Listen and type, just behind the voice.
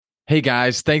Hey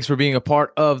guys, thanks for being a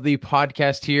part of the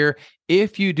podcast here.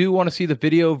 If you do want to see the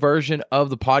video version of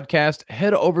the podcast,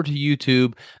 head over to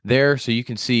YouTube there so you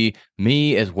can see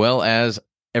me as well as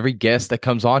every guest that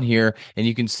comes on here and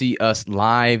you can see us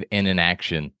live and in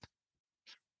action.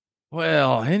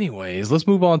 Well, anyways, let's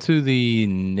move on to the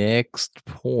next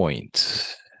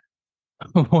point.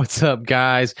 What's up,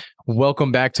 guys?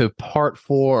 Welcome back to part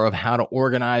 4 of how to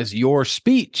organize your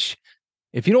speech.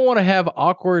 If you don't want to have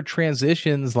awkward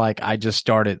transitions like I just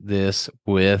started this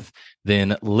with,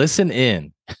 then listen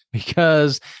in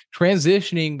because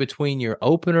transitioning between your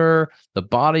opener, the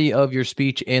body of your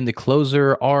speech, and the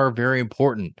closer are very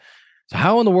important. So,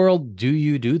 how in the world do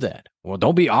you do that? Well,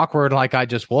 don't be awkward like I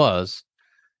just was.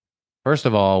 First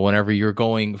of all, whenever you're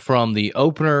going from the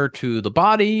opener to the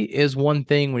body is one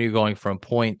thing. When you're going from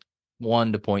point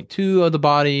one to point two of the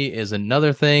body is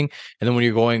another thing. And then when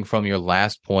you're going from your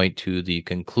last point to the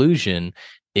conclusion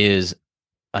is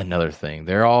another thing.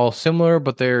 They're all similar,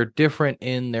 but they're different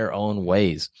in their own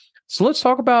ways. So let's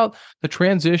talk about the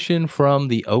transition from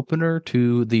the opener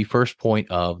to the first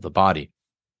point of the body.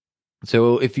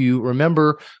 So if you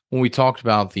remember when we talked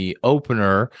about the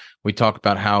opener, we talked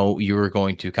about how you were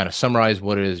going to kind of summarize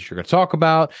what it is you're going to talk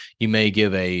about. You may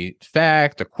give a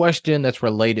fact, a question that's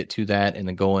related to that, and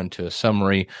then go into a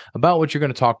summary about what you're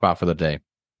going to talk about for the day.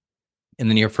 And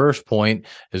then your first point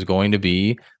is going to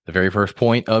be the very first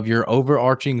point of your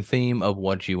overarching theme of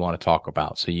what you want to talk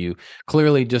about. So you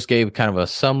clearly just gave kind of a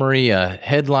summary, a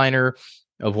headliner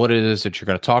of what it is that you're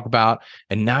going to talk about.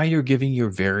 And now you're giving your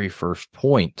very first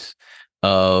point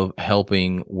of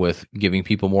helping with giving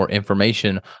people more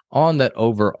information on that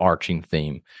overarching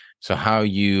theme. So how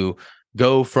you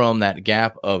go from that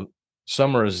gap of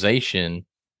summarization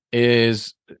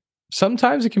is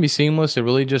sometimes it can be seamless. It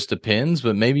really just depends,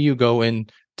 but maybe you go in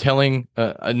telling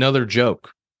another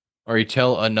joke or you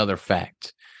tell another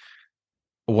fact.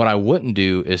 What I wouldn't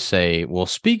do is say, well,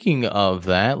 speaking of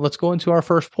that, let's go into our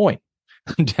first point.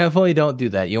 Definitely don't do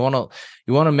that. You want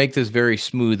to make this very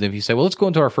smooth. If you say, well, let's go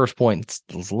into our first point,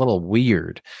 it's a little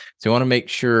weird. So you want to make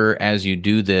sure as you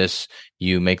do this,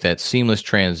 you make that seamless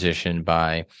transition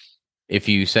by, if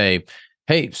you say,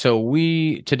 hey, so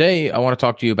today I want to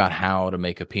talk to you about how to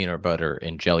make a peanut butter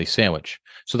and jelly sandwich.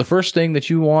 So the first thing that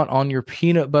you want on your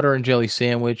peanut butter and jelly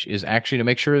sandwich is actually to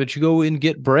make sure that you go and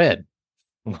get bread.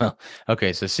 Well,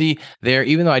 okay. So see there,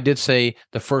 even though I did say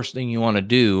the first thing you want to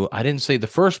do, I didn't say the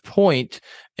first point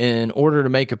in order to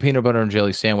make a peanut butter and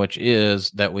jelly sandwich is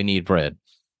that we need bread.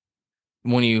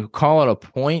 When you call it a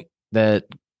point that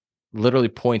literally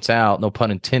points out, no pun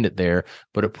intended there,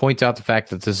 but it points out the fact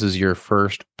that this is your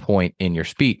first point in your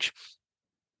speech.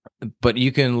 But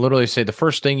you can literally say the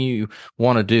first thing you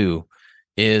want to do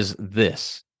is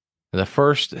this. The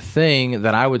first thing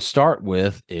that I would start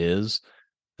with is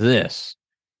this.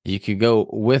 You could go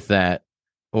with that,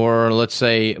 or let's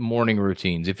say morning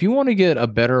routines. If you want to get a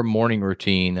better morning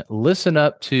routine, listen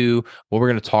up to what we're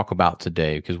going to talk about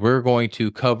today, because we're going to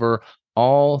cover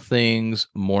all things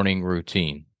morning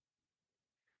routine.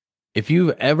 If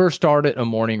you've ever started a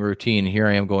morning routine, here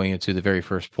I am going into the very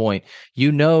first point,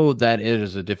 you know that it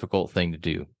is a difficult thing to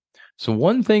do. So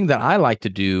one thing that I like to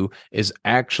do is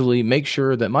actually make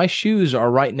sure that my shoes are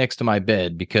right next to my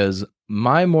bed, because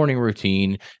my morning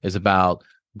routine is about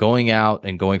going out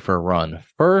and going for a run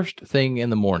first thing in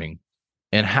the morning.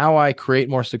 And how I create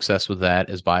more success with that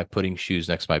is by putting shoes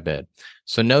next to my bed.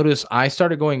 So notice I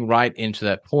started going right into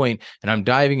that point and I'm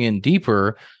diving in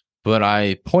deeper, but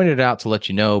I pointed out to let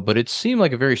you know, but it seemed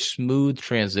like a very smooth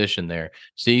transition there.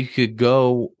 So you could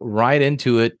go right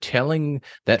into it, telling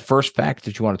that first fact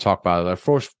that you want to talk about,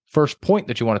 that first point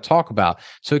that you want to talk about.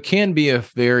 So it can be a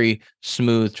very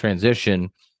smooth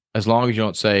transition, as long as you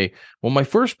don't say, well, my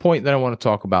first point that I want to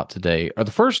talk about today, or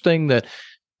the first thing that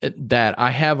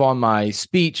I have on my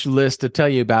speech list to tell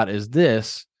you about is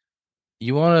this.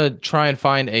 You want to try and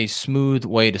find a smooth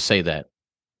way to say that.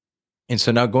 And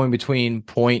so now going between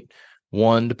point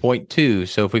 1 to point 2.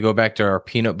 So if we go back to our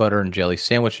peanut butter and jelly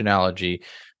sandwich analogy,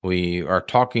 we are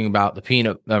talking about the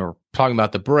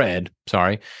bread.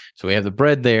 Sorry. So we have the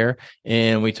bread there,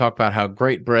 and we talk about how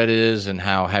great bread is and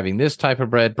how having this type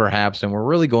of bread, perhaps. And we're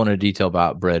really going into detail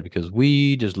about bread because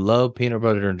we just love peanut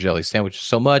butter and jelly sandwiches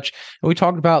so much. And we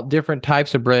talked about different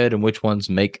types of bread and which ones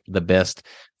make the best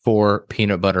for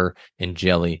peanut butter and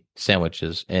jelly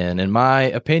sandwiches. And in my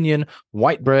opinion,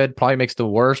 white bread probably makes the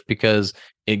worst because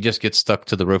it just gets stuck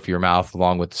to the roof of your mouth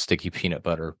along with the sticky peanut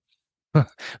butter.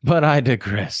 But I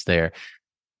digress there.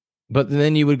 But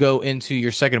then you would go into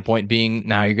your second point being,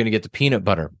 now you're going to get the peanut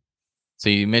butter. So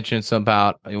you mentioned some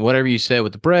about whatever you said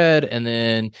with the bread, and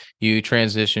then you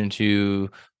transition to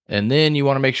And then you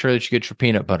want to make sure that you get your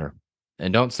peanut butter.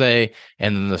 And don't say,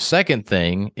 and then the second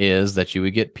thing is that you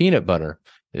would get peanut butter,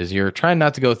 is you're trying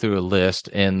not to go through a list.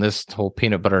 And this whole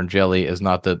peanut butter and jelly is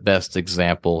not the best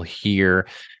example here.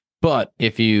 But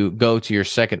if you go to your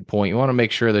second point, you want to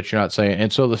make sure that you're not saying,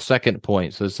 and so the second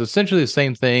point. So it's essentially the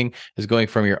same thing as going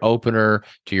from your opener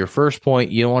to your first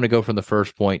point. You don't want to go from the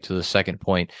first point to the second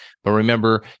point. But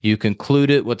remember, you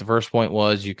concluded what the first point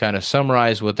was. You kind of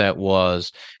summarize what that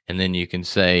was. And then you can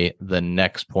say the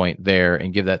next point there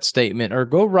and give that statement or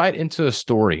go right into a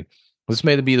story. This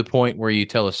may be the point where you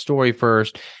tell a story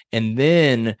first and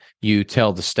then you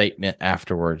tell the statement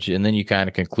afterwards. And then you kind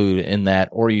of conclude in that,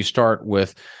 or you start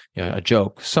with a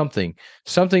joke, something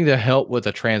to help with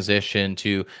a transition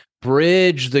to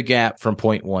bridge the gap from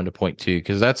point one to point two,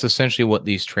 because that's essentially what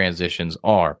these transitions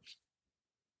are.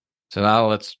 So now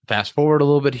let's fast forward a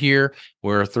little bit here.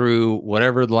 We're through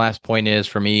whatever the last point is.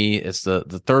 For me, it's the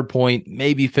third point,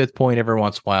 maybe fifth point every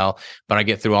once in a while, but I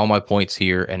get through all my points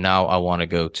here. And now I want to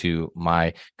go to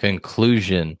my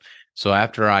conclusion. So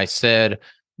after I said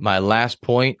my last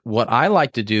point, what I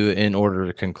like to do in order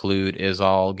to conclude is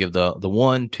I'll give the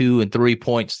 1, 2, and 3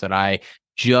 points that I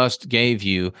just gave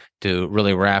you to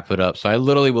really wrap it up. So I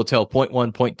literally will tell point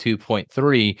 1, point 2, point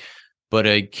 3, but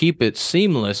I keep it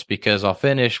seamless because I'll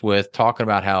finish with talking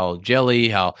about how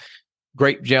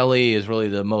grape jelly is really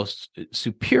the most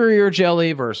superior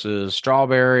jelly versus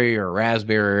strawberry or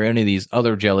raspberry or any of these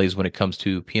other jellies when it comes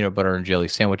to peanut butter and jelly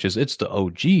sandwiches. It's the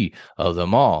OG of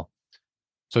them all.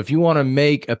 So if you want to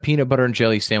make a peanut butter and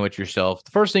jelly sandwich yourself,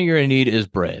 the first thing you're going to need is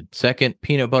bread. Second,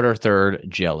 peanut butter. Third,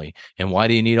 jelly. And why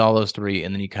do you need all those three?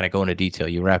 And then you kind of go into detail.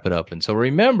 You wrap it up. And so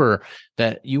remember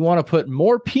that you want to put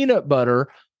more peanut butter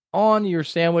on your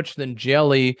sandwich than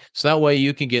jelly, so that way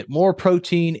you can get more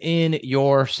protein in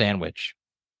your sandwich.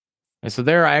 And so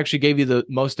there I actually gave you the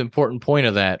most important point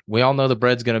of that. We all know the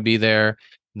bread's going to be there.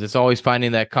 It's always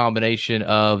finding that combination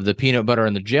of the peanut butter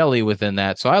and the jelly within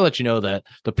that. So I let you know that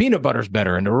the peanut butter's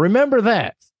better, and to remember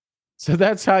that. So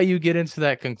that's how you get into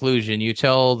that conclusion. You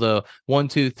tell the 1,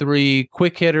 2, 3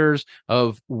 quick hitters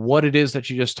of what it is that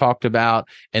you just talked about,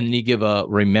 and then you give a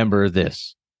remember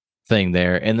this thing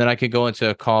there. And then I could go into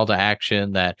a call to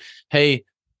action that, hey,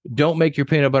 don't make your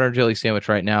peanut butter and jelly sandwich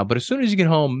right now, but as soon as you get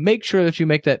home, make sure that you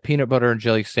make that peanut butter and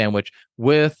jelly sandwich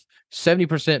with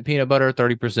 70% peanut butter,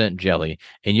 30% jelly,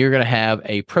 and you're going to have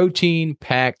a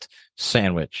protein-packed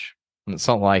sandwich,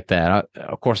 something like that.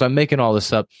 Of course, I'm making all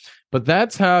this up, but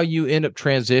that's how you end up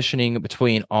transitioning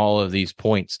between all of these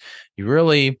points. You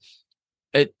really,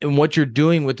 and what you're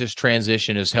doing with this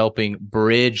transition is helping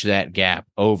bridge that gap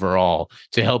overall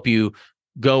to help you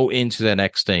go into the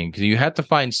next thing, because you have to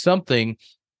find something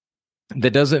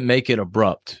that doesn't make it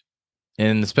abrupt.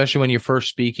 And especially when you're first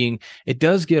speaking, it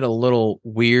does get a little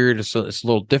weird. So it's a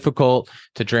little difficult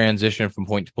to transition from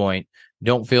point to point.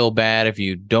 Don't feel bad if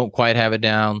you don't quite have it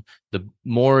down. The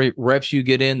more reps you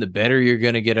get in, the better you're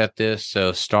going to get at this.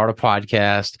 So start a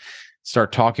podcast,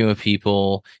 start talking with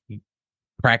people,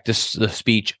 practice the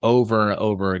speech over and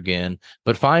over again,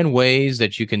 but find ways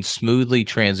that you can smoothly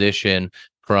transition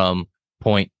from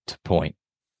point to point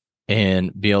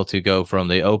and be able to go from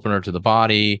the opener to the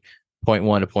body, point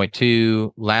 1 to point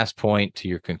 2, last point to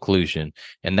your conclusion.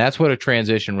 And that's what a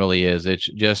transition really is. It's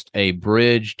just a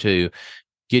bridge to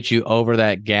get you over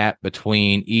that gap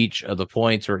between each of the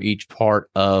points or each part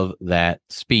of that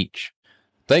speech.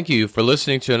 Thank you for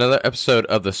listening to another episode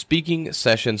of the Speaking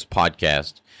Sessions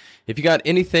Podcast. If you got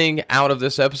anything out of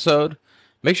this episode,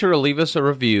 make sure to leave us a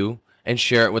review and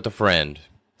share it with a friend.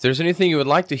 If there's anything you would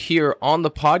like to hear on the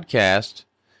podcast,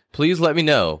 please let me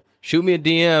know. Shoot me a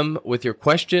DM with your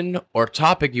question or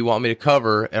topic you want me to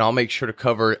cover, and I'll make sure to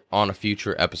cover it on a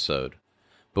future episode.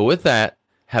 But with that,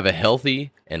 have a healthy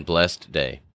and blessed day.